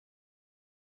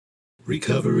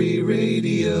Recovery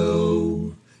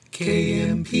Radio,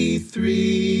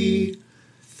 KMP3,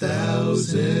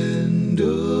 1000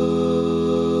 Oaks.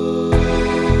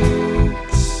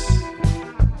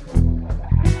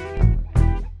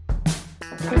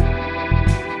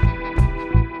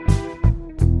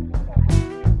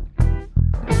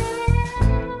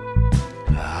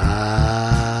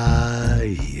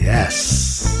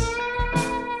 Yes.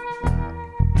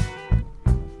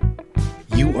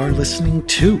 You are listening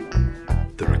to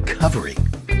the Recovery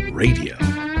Radio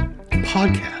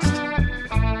podcast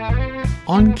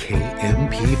on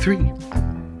KMP3.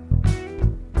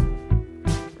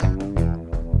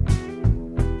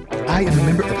 I am a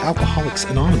member of Alcoholics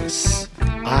Anonymous.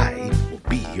 I will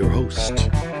be your host.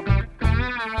 You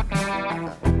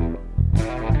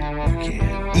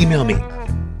can email me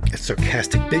at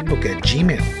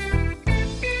sarcasticbigbook@gmail.com.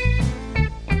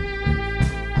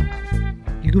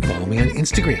 You can follow me on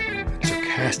Instagram at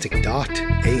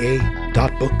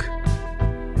sarcastic.aa.book.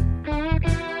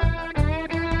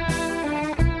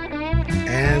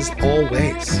 As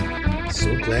always,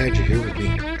 so glad you're here with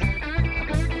me.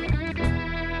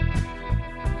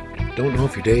 Don't know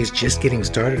if your day is just getting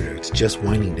started or it's just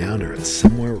winding down or it's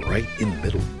somewhere right in the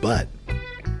middle, but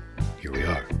here we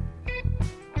are.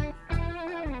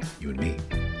 You and me.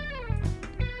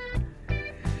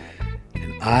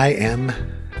 And I am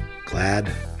glad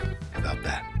about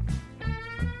that.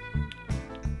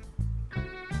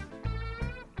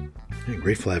 I'm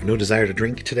grateful I have no desire to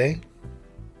drink today.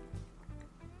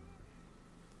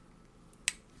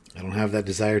 I don't have that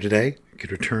desire today. I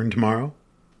could return tomorrow.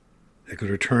 I could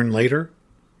return later.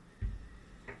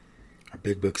 Our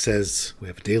big book says we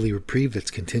have a daily reprieve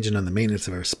that's contingent on the maintenance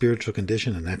of our spiritual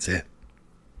condition, and that's it.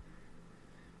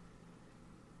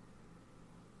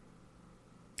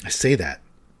 I say that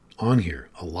on here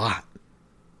a lot.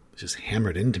 It's just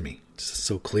hammered into me. It's just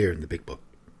so clear in the big book.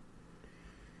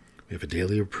 We have a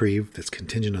daily reprieve that's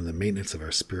contingent on the maintenance of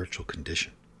our spiritual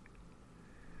condition.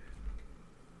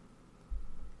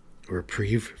 A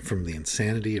reprieve from the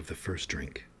insanity of the first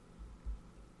drink.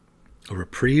 A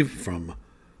reprieve from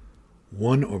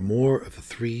one or more of the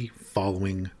three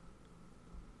following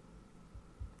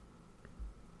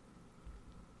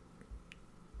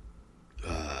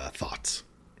thoughts.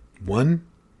 1,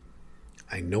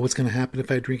 I know what's going to happen if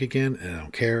I drink again, and I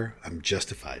don't care. I'm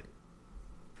justified.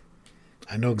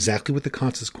 I know exactly what the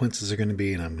consequences are going to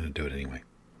be, and I'm going to do it anyway.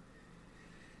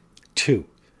 2,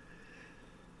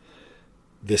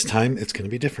 this time it's going to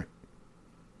be different.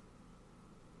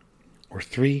 Or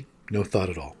 3, no thought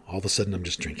at all. All of a sudden I'm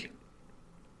just drinking.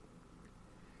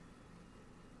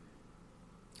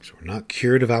 So we're not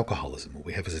cured of alcoholism. What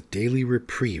we have is a daily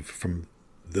reprieve from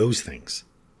those things.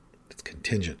 It's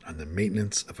contingent on the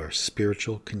maintenance of our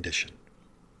spiritual condition.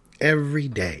 Every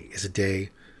day is a day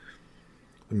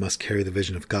we must carry the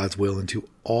vision of God's will into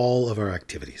all of our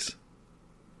activities.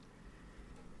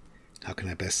 How can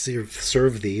I best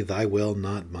serve thee? Thy will,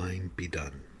 not mine, be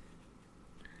done.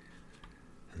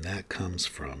 And that comes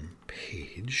from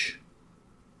page...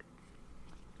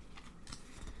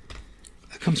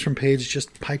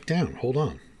 just pipe down. Hold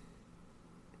on.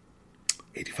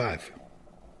 85.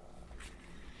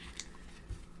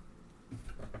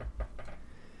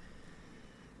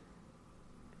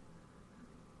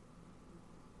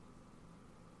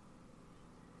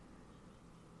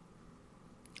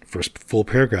 First full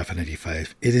paragraph in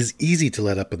 85. It is easy to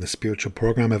let up in the spiritual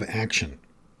program of action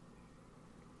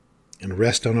and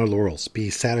rest on our laurels, be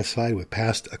satisfied with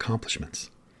past accomplishments.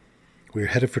 We are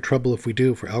headed for trouble if we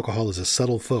do, for alcohol is a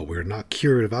subtle foe. We are not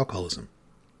cured of alcoholism.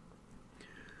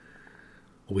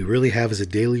 What we really have is a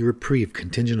daily reprieve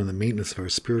contingent on the maintenance of our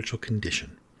spiritual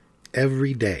condition.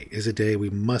 Every day is a day we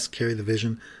must carry the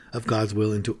vision of God's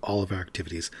will into all of our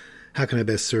activities. How can I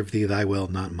best serve thee? Thy will,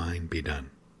 not mine, be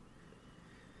done.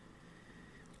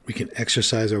 We can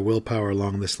exercise our willpower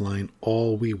along this line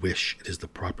all we wish. It is the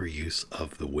proper use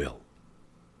of the will.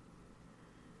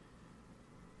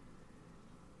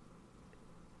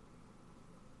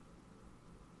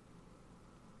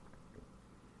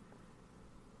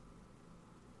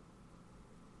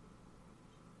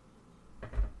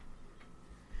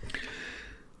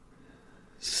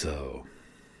 So,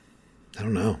 I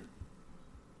don't know.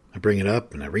 I bring it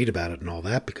up and I read about it and all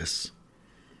that because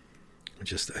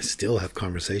I still have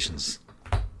conversations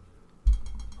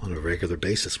on a regular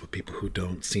basis with people who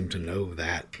don't seem to know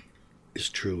that is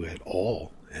true at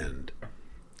all and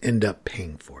end up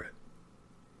paying for it.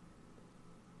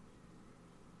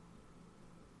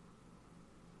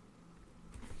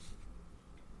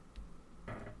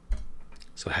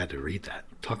 So I had to read that,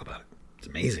 talk about it. It's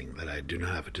amazing that I do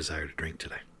not have a desire to drink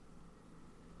today.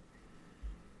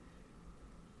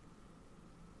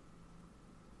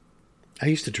 I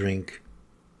used to drink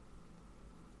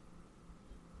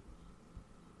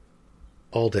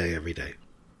all day, every day.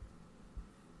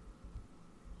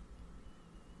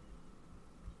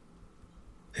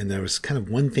 And there was kind of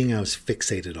one thing I was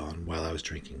fixated on while I was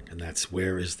drinking, and that's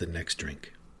where is the next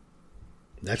drink.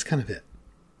 That's kind of it.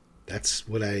 That's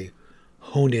what I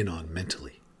honed in on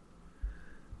mentally.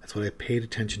 That's what I paid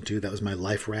attention to. That was my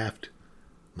life raft,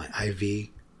 my IV.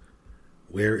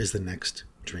 Where is the next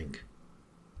drink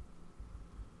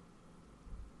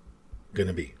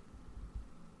gonna be?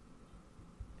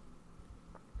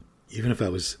 Even if I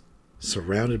was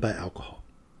surrounded by alcohol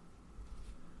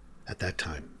at that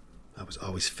time, I was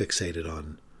always fixated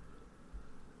on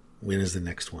when is the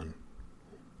next one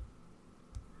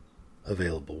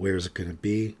available? Where is it going to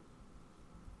be?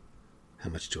 How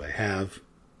much do I have?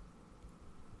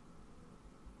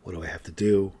 What do I have to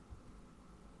do?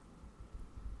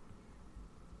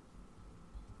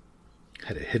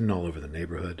 Had it hidden all over the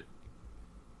neighborhood.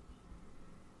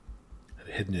 Had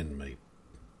it hidden in my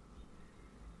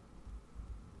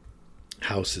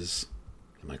houses,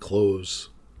 in my clothes,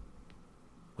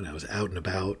 when I was out and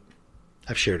about.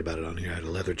 I've shared about it on here. I had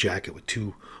a leather jacket with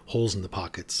 2 holes in the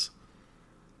pockets.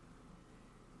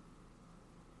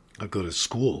 I'd go to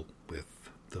school with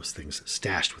those things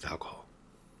stashed with alcohol.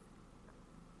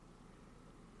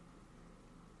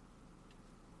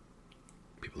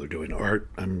 People are doing art.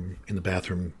 I'm in the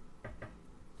bathroom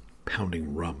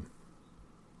pounding rum.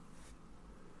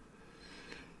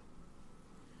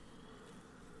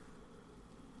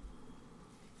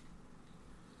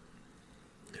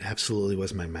 It absolutely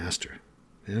was my master.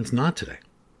 And it's not today.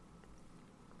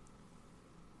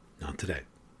 Not today.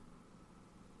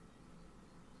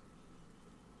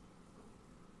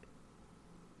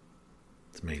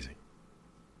 It's amazing.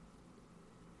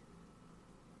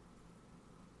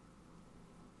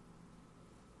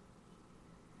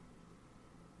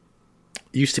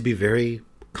 It used to be very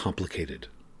complicated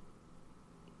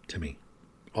to me.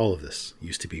 All of this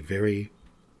used to be very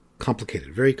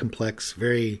complicated, very complex,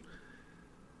 very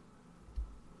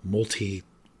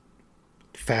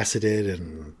multi-faceted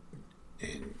and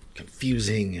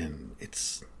confusing, and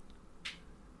it's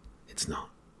not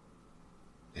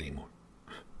anymore.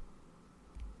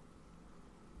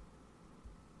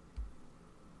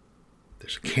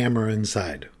 There's a camera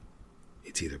inside.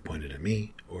 It's either pointed at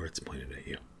me or it's pointed at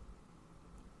you.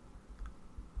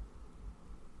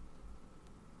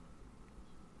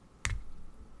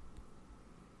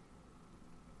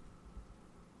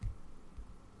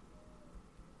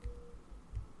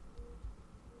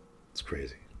 It's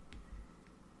crazy.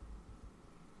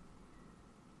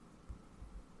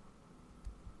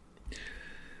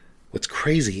 What's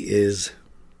crazy is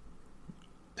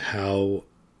how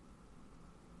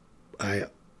I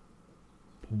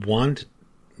want,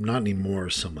 not anymore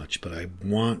so much, but I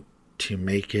want to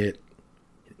make it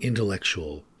an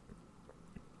intellectual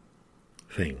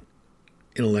thing.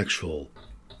 Intellectual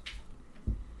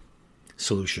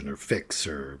solution or fix,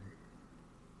 or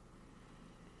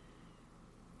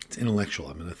it's intellectual.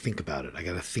 I'm going to think about it. I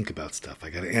got to think about stuff.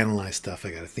 I got to analyze stuff. I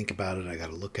got to think about it. I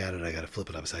got to look at it. I got to flip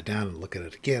it upside down and look at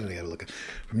it again. And I got to look at it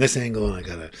from this angle, and I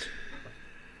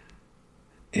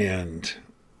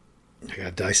got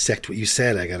to dissect what you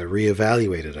said. I got to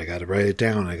reevaluate it. I got to write it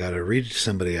down. I got to read it to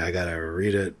somebody. I got to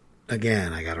read it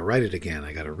again. I got to write it again.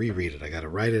 I got to reread it. I got to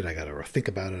write it. I got to think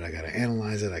about it. I got to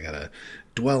analyze it. I got to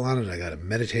dwell on it. I got to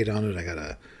meditate on it. I got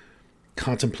to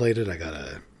contemplate it.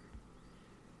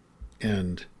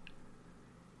 And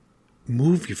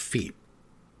move your feet.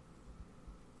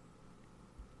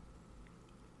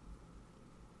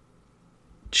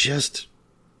 Just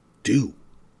do.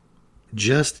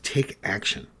 Just take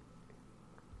action.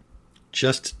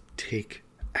 Just take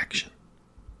action.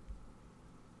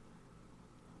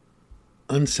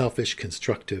 Unselfish,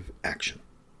 constructive action.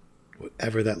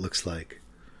 Whatever that looks like,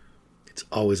 it's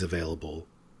always available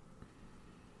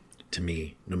to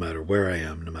me, no matter where I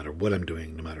am, no matter what I'm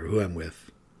doing, no matter who I'm with.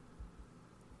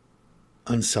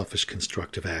 Unselfish,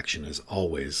 constructive action is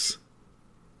always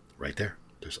right there.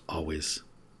 There's always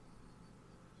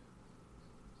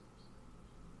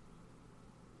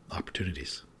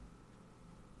opportunities.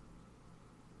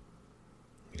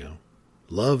 You know,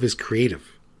 love is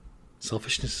creative.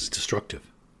 Selfishness is destructive.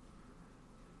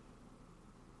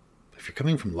 If you're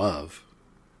coming from love,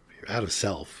 if you're out of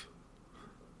self,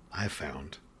 I've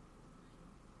found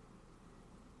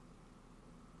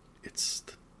it's,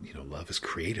 love is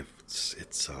creative. It's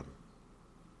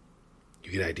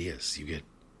you get ideas, you get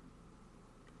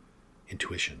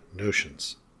intuition,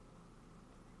 notions.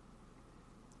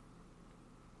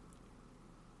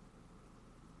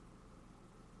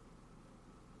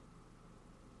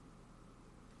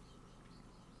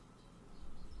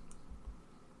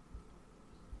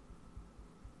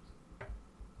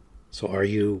 So are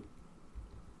you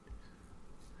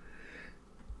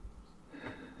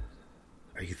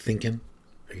thinking?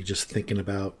 Are you just thinking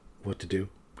about what to do?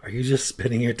 Are you just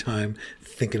spending your time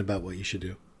thinking about what you should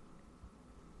do?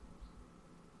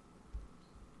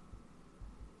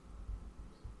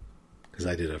 Because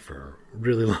I did it for a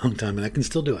really long time and I can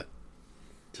still do it.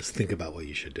 Just think about what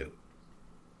you should do.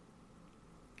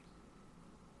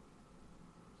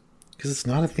 Because it's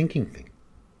not a thinking thing.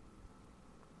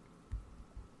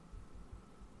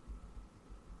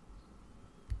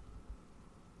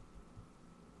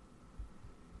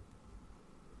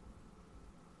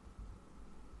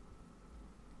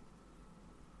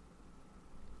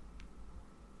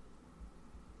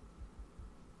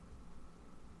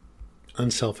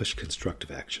 Unselfish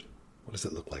constructive action. What does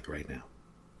it look like right now?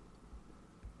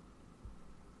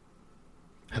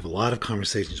 I have a lot of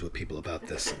conversations with people about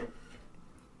this.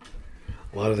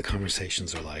 A lot of the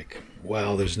conversations are like,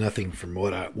 well, there's nothing from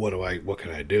what can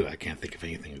I do? I can't think of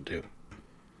anything to do.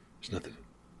 There's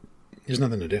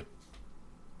nothing to do.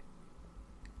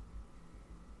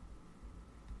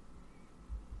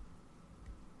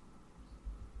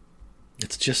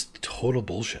 It's just total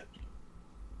bullshit.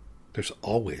 There's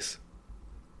always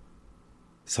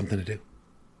something to do.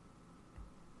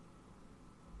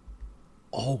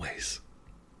 Always.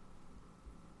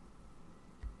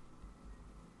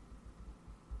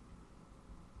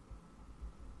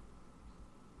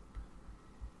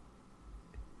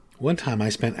 One time I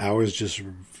spent hours just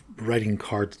writing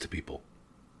cards to people.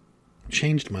 It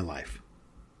changed my life.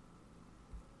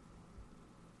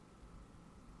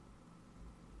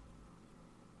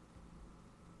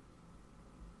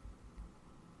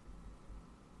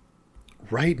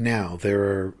 Right now, there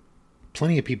are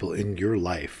plenty of people in your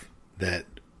life that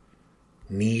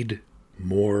need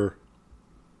more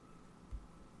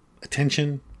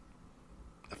attention,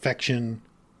 affection,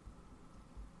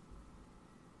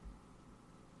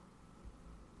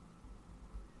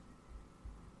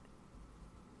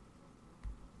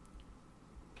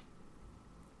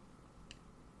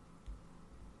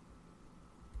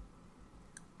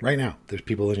 right now, there's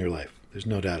people in your life, there's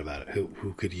no doubt about it,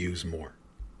 who could use more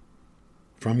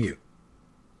from you.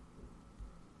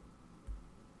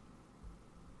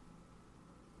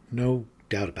 No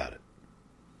doubt about it.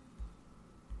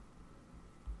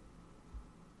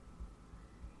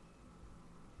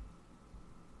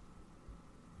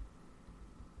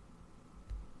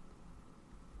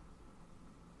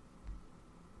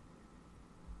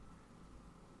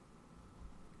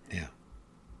 Yeah.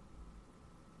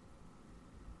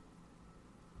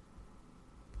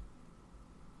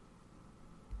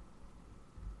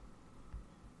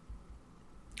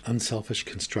 Unselfish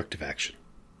constructive action.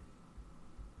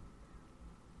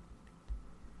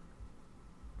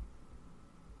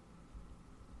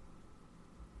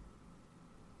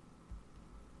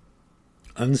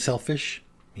 Unselfish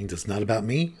means it's not about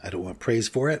me. I don't want praise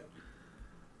for it.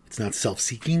 It's not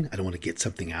self-seeking. I don't want to get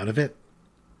something out of it.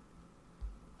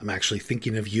 I'm actually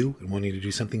thinking of you and wanting to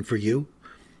do something for you.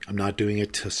 I'm not doing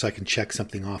it so I can check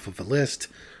something off of a list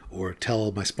or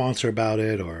tell my sponsor about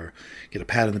it or get a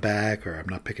pat on the back, or I'm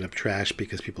not picking up trash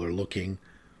because people are looking.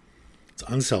 It's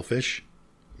unselfish.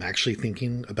 I'm actually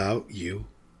thinking about you.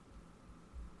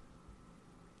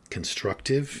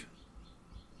 Constructive.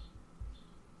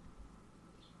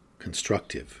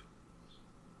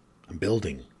 I'm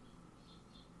building.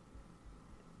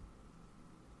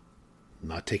 I'm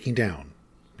not taking down.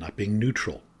 I'm not being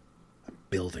neutral. I'm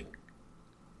building.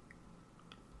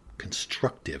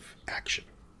 Constructive action.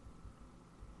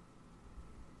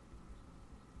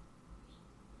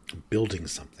 I'm building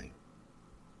something.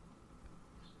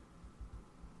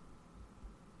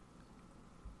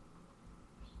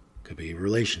 Could be a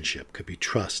relationship, could be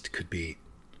trust, could be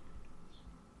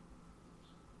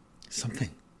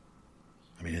something.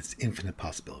 I mean, it's infinite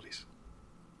possibilities.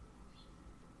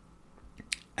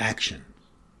 Action,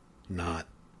 not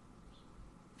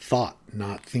thought,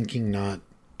 not thinking, not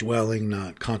dwelling,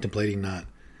 not contemplating, not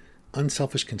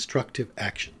unselfish, constructive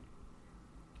action.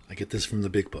 I get this from the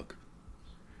Big Book,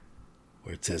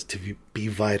 where it says to be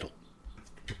vital.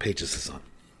 What page is this on?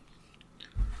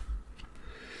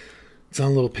 It's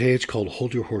on a little page called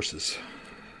Hold Your Horses.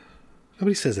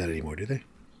 Nobody says that anymore, do they?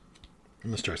 I'm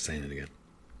going to start saying it again.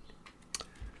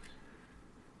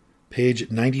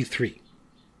 Page 93.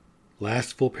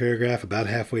 Last full paragraph, about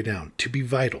halfway down. To be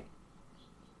vital.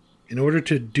 In order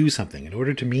to do something, in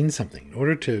order to mean something, in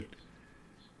order to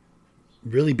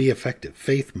really be effective,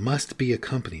 faith must be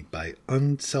accompanied by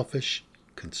unselfish,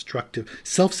 constructive,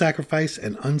 self-sacrifice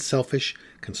and unselfish,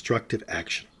 constructive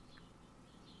action.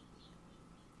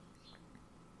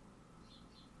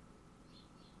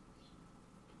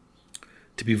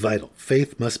 To be vital,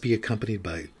 faith must be accompanied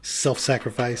by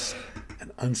self-sacrifice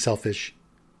and unselfish,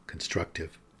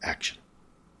 constructive action.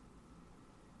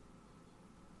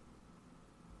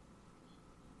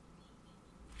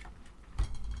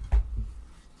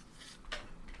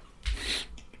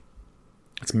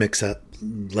 Let's mix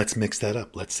that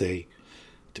up. Let's say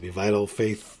to be vital,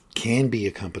 faith can be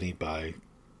accompanied by...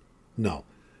 No.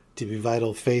 To be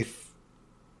vital, faith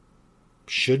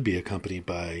should be accompanied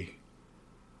by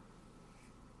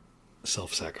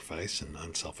self-sacrifice and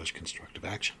unselfish constructive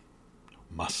action.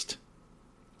 Must.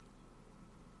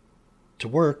 To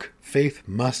work, faith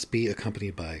must be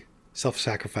accompanied by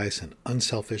self-sacrifice and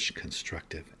unselfish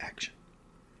constructive action.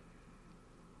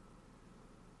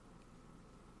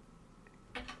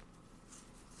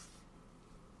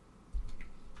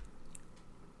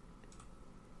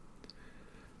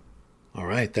 All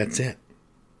right, that's it.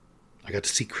 I got to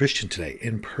see Christian today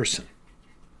in person.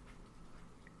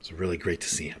 It was really great to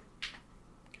see him.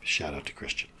 Give a shout out to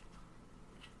Christian.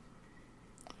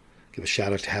 Give a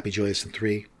shout out to Happy, Joyous, and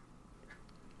 3.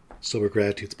 Sober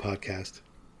Gratitudes Podcast.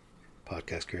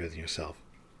 Podcast greater than yourself.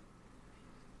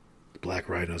 The Black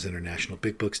Rhinos International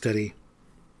Big Book Study.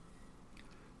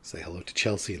 Say hello to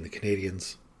Chelsea and the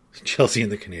Canadians. Chelsea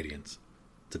and the Canadians.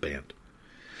 It's a band.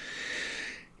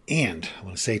 And I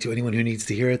want to say to anyone who needs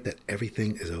to hear it that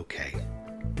everything is okay.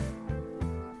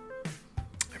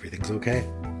 Everything's okay.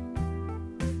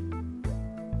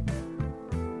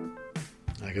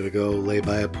 I gotta go lay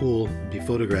by a pool and be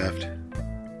photographed.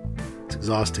 It's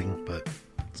exhausting, but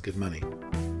it's good money.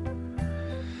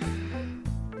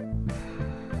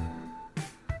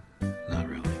 Not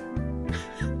really.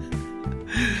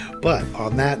 But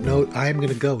on that note, I'm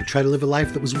gonna go try to live a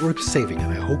life that was worth saving,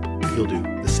 and I hope you'll do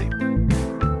the